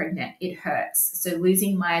whilst pregnant, it hurts. So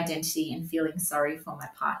losing my identity and feeling sorry for my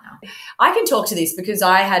partner. I can talk to this because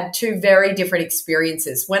I had two very different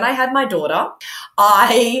experiences. When I had my daughter,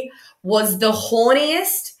 I was the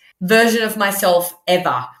horniest version of myself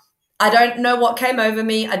ever. I don't know what came over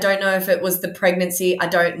me. I don't know if it was the pregnancy. I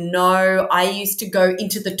don't know. I used to go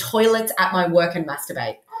into the toilets at my work and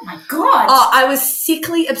masturbate. Oh, my God. Oh, I was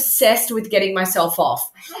sickly obsessed with getting myself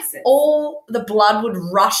off. All the blood would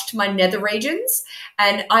rush to my nether regions,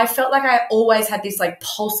 and I felt like I always had this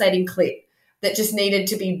pulsating clit that just needed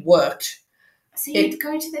to be worked. So you'd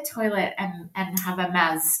go to the toilet and have a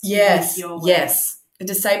Maz. Yes. The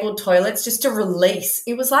disabled toilets just to release.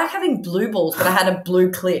 It was like having blue balls, but I had a blue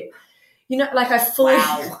clit. I fully...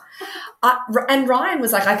 Wow. And Ryan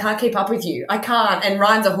was like, I can't keep up with you. I can't. And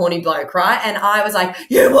Ryan's a horny bloke, right? And I was like,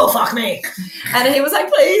 you will fuck me. And he was like,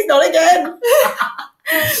 please, not again.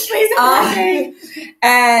 Please don't fuck me.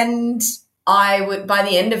 And I would, by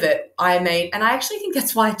the end of it, and I actually think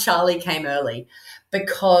that's why Charlie came early,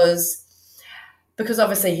 because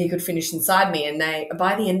obviously he could finish inside me, and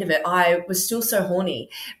by the end of it, I was still so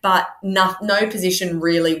horny, but no position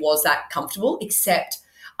really was that comfortable, except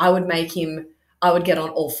I would get on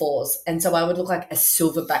all fours. And so I would look like a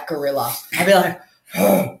silverback gorilla. I'd be like,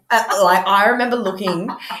 I remember looking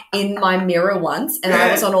in my mirror once, and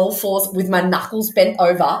I was on all fours with my knuckles bent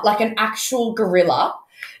over like an actual gorilla,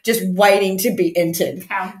 just waiting to be entered.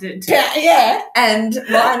 Counted. Yeah. And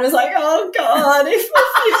Ryan was like, oh, God,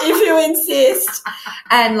 if you insist.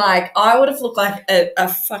 And I would have looked like a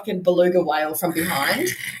fucking beluga whale from behind.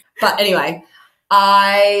 But anyway,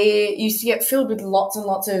 I used to get filled with lots and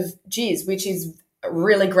lots of jizz, which is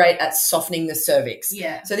really great at softening the cervix.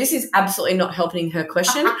 Yeah. So this is absolutely not helping her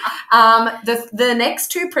question. The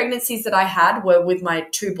next 2 pregnancies that I had were with my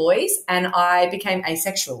 2 boys, and I became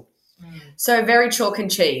asexual. So very chalk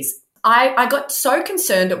and cheese. I got so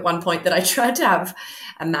concerned at one point that I tried to have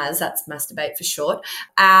a Maz, that's masturbate for short.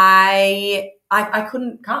 I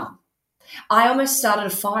couldn't come. I almost started a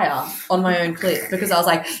fire on my own clit because I was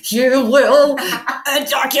like, you will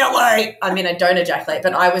ejaculate. I mean, I don't ejaculate,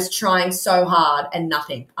 but I was trying so hard and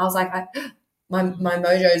nothing. I was like, my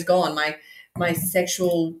mojo's gone. My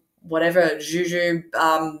sexual whatever, juju,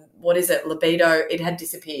 libido, it had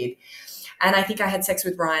disappeared. And I think I had sex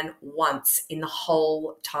with Ryan once in the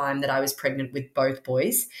whole time that I was pregnant with both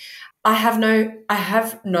boys. I have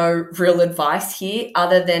no real advice here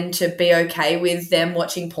other than to be okay with them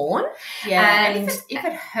watching porn. Yeah, and if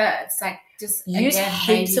it hurts, like just use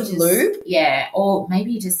heaps of lube. Yeah, or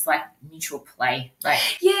maybe just like mutual play. Like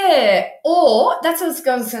or that's what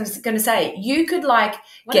I was going to say. You could like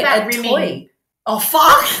get a rimming? toy. Oh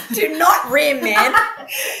fuck! Do not rim, man.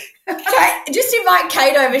 Just invite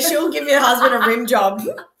Kate over. She'll give your husband a rim job.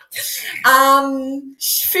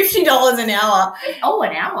 $50 an hour. Oh,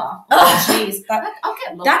 an hour. Oh, jeez. I'll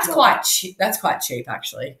get that's quite cheap. That's quite cheap,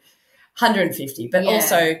 actually. 150, but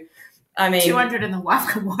also, I mean, 200 and the wife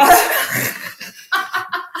can watch.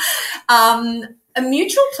 A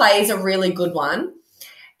mutual play is a really good one.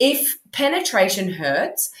 If penetration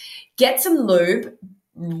hurts, get some lube.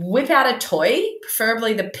 Whip out a toy,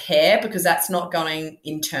 preferably the pear, because that's not going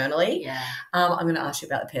internally. Yeah. I'm going to ask you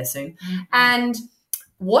about the pear soon. And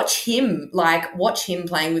watch him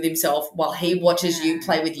playing with himself while he watches you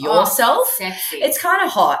play with yourself. Sexy. It's kind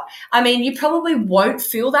of hot. I mean, you probably won't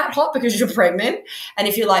feel that hot because you're pregnant. And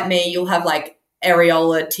if you're like me, you'll have like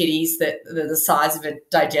areola titties that are the size of a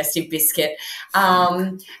digestive biscuit.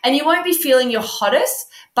 And you won't be feeling your hottest,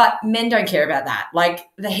 but men don't care about that. Like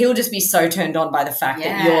he'll just be so turned on by the fact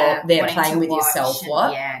that you're there playing with yourself.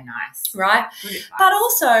 Yeah, nice. Right? But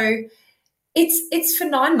also it's for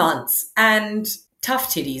 9 months and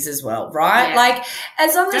tough titties as well, right? Yeah. Like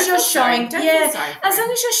as long as you're showing as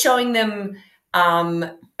long as you're showing them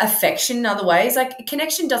affection in other ways. Like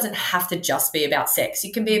connection doesn't have to just be about sex.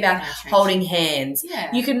 It can be about holding hands. Yeah.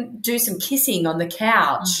 You can do some kissing on the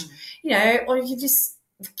couch, or you just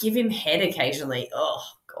give him head occasionally. Oh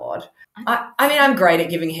God. I mean, I'm great at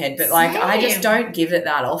giving head, but like I just don't give it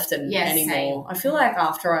that often anymore. I feel like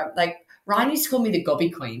after Ryan used to call me the gobby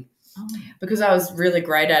queen. Oh. Because I was really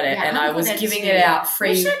great at it and I was giving it out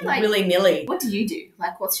free willy-nilly. What do you do?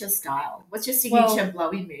 Like, what's your style? What's your signature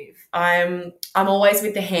blowy move? I'm always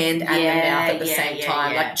with the hand and the mouth at the same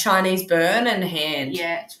time, like Chinese burn and hand.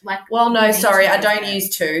 Yeah. I don't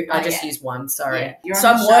use 2. I just use 1, sorry. Yeah. So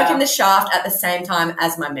I'm working the shaft at the same time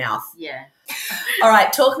as my mouth. Yeah. All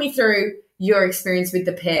right, talk me through your experience with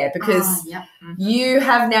the pear because you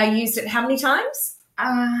have now used it how many times?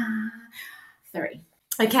 3.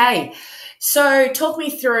 Okay, so talk me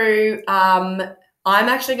through I'm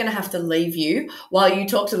actually going to have to leave you while you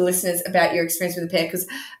talk to the listeners about your experience with the pear because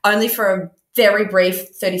only for a very brief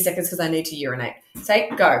 30 seconds because I need to urinate.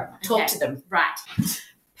 Say, go. Talk to them. Right.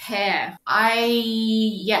 Pear.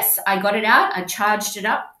 I got it out. I charged it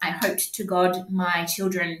up. I hoped to God my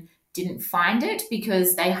children didn't find it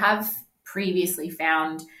because they have previously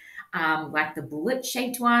found like the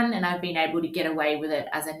bullet-shaped one and I've been able to get away with it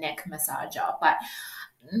as a neck massager, but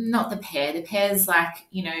not the pear. The pear's like,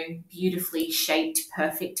 beautifully shaped,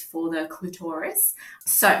 perfect for the clitoris.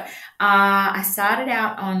 So I started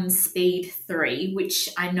out on speed 3, which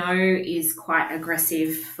I know is quite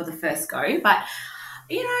aggressive for the first go, but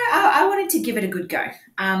I wanted to give it a good go.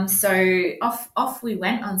 So off we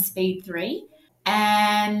went on speed 3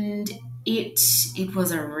 and it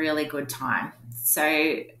was a really good time.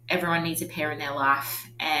 So everyone needs a pear in their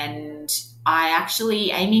life and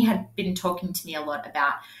Amy had been talking to me a lot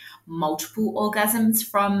about multiple orgasms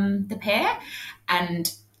from the pear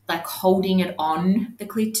and like holding it on the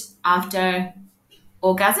clit after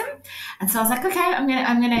orgasm. And so I was like, okay,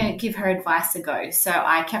 I'm gonna give her advice a go. So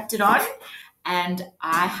I kept it on and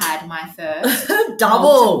I had my first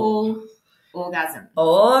multiple orgasm.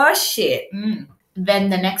 Oh shit. Then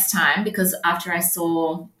the next time, because after I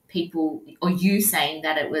saw people or you saying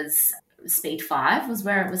that it was speed 5 was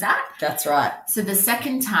where it was at. That's right. So the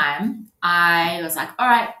second time I was like, all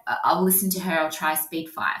right, I'll listen to her. I'll try speed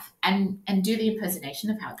 5 and do the impersonation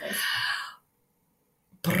of how it goes.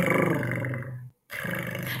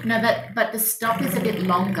 No, but the stop is a bit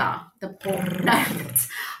longer. The pause. No,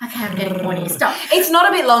 okay, I'm getting horny. Stop. It's not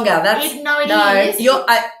a bit longer. It is.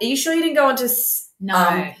 Are you sure you didn't go on to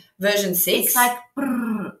version 6? It's like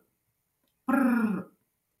brr, brr.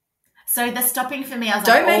 So the stopping for me, I was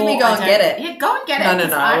Don't make me go and get it. Yeah, go and get it.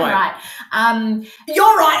 No, I I'm won't. right.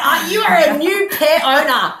 You're right. You are a new pair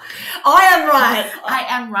owner. I am right. I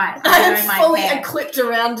am right. I know am my fully pair. equipped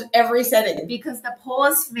around every setting. Because the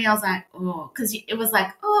pause for me, I was like, oh, because it was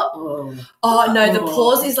like, Oh, no, the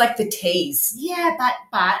pause is like the tease. Yeah,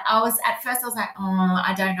 but I was, at first I was like, oh,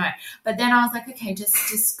 I don't know. But then I was like, okay,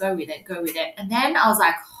 just go with it. And then I was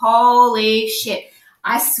like, holy shit.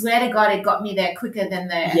 I swear to God, it got me there quicker than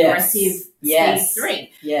the aggressive speed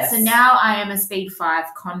 3. Yes. So now I am a speed 5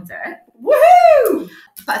 convert. Woohoo!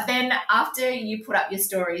 But then after you put up your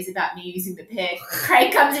stories about me using the pair,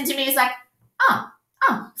 Craig comes into me, he's like, so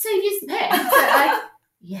you used the pair? I said, like,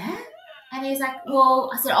 yeah. And he's like, well,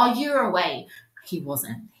 I said, oh, you were away. He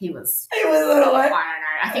wasn't. He was He wasn't away. I don't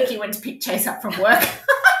know. I think he went to pick Chase up from work.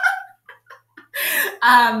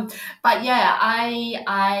 But yeah,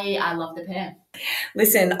 I love the pair.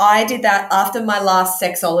 Listen, I did that after my last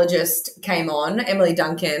sexologist came on, Emily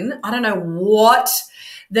Duncan. I don't know what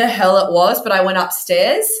the hell it was, but I went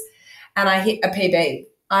upstairs and I hit a PB.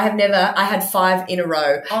 I had 5 in a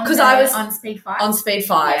row because I was on speed 5. on speed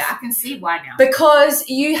 5. Yeah, I can see why now. Because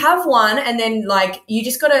you have one and then like you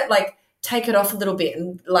just got to like take it off a little bit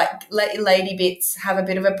and like let your lady bits have a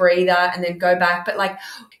bit of a breather and then go back. But like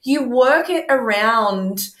you work it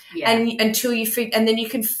around and until you feel, and then you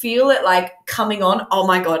can feel it like coming on. Oh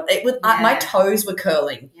my God. It was, my toes were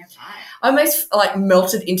curling. Yeah, right. I almost like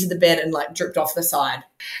melted into the bed and like dripped off the side.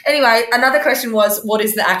 Anyway, another question was, what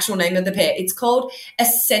is the actual name of the pair? It's called A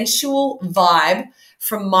Sensual Vibe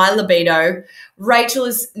from My Libido. Rachel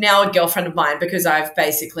is now a girlfriend of mine because I've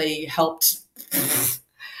basically helped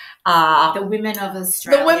the women of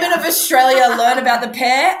Australia learn about the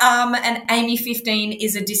pair. And Amy 15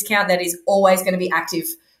 is a discount that is always going to be active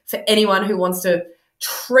for anyone who wants to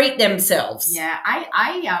treat themselves. Yeah,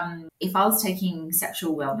 I if I was taking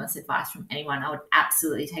sexual wellness advice from anyone, I would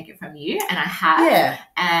absolutely take it from you, and I have. Yeah.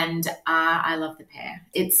 And I love the pair.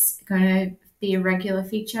 It's going to be a regular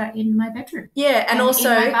feature in my bedroom. Yeah, and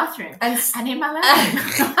also in my bathroom and in my living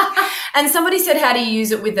room. And somebody said, how do you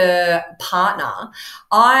use it with a partner?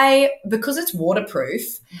 Because it's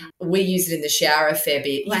waterproof, we use it in the shower a fair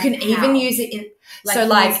bit. Like you can even use it in...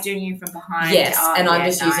 Like he's doing you from behind. Yes, and I'm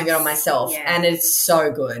just using it on myself, and it's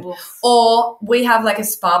so good. Oof. Or we have like a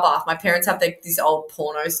spa bath. My parents have this old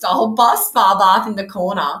porno-style spa bath in the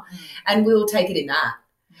corner, and we'll take it in that.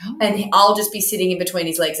 And I'll just be sitting in between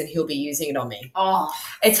his legs and he'll be using it on me. Oh,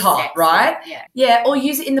 it's hot, sexy. right? Yeah. Yeah, or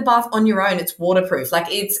use it in the bath on your own. It's waterproof. Like,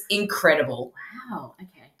 it's incredible. Wow,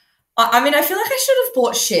 okay. I mean, I feel like I should have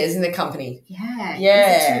bought shares in the company. Yeah.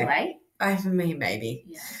 Yeah. Is it too late? For me, maybe.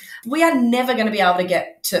 Yeah. We are never going to be able to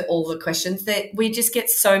get to all the questions. We just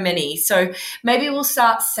get so many. So maybe we'll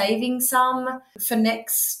start saving some for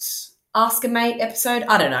next Ask a Mate episode.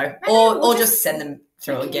 I don't know. Or just send them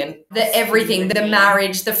through again. The everything, the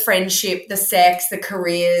marriage, the friendship, the sex, the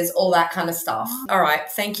careers, all that kind of stuff. All right.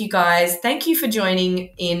 Thank you, guys. Thank you for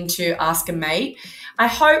joining in to Ask a Mate. I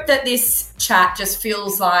hope that this chat just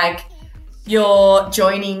feels like you're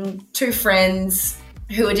joining 2 friends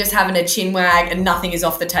who are just having a chin wag and nothing is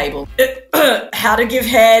off the table. How to give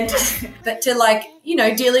head, but to like,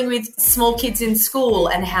 dealing with small kids in school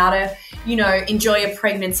and how to, enjoy a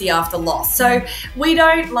pregnancy after loss. So we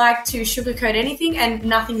don't like to sugarcoat anything and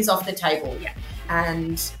nothing is off the table. Yeah.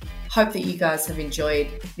 And hope that you guys have enjoyed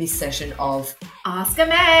this session of Ask a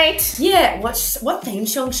Mate. Yeah. What theme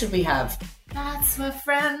song should we have? That's what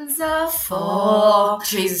friends are for. Oh,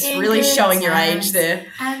 Jesus, really showing your age there.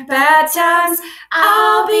 And bad times,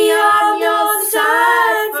 I'll be on your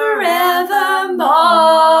side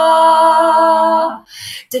forevermore.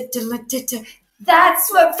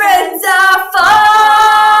 That's what friends are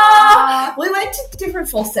for. We went to different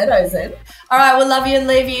falsettos then. All right, we'll love you and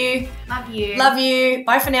leave you. Love you. Love you.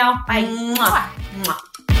 Bye for now. Bye. Mwah. Mwah.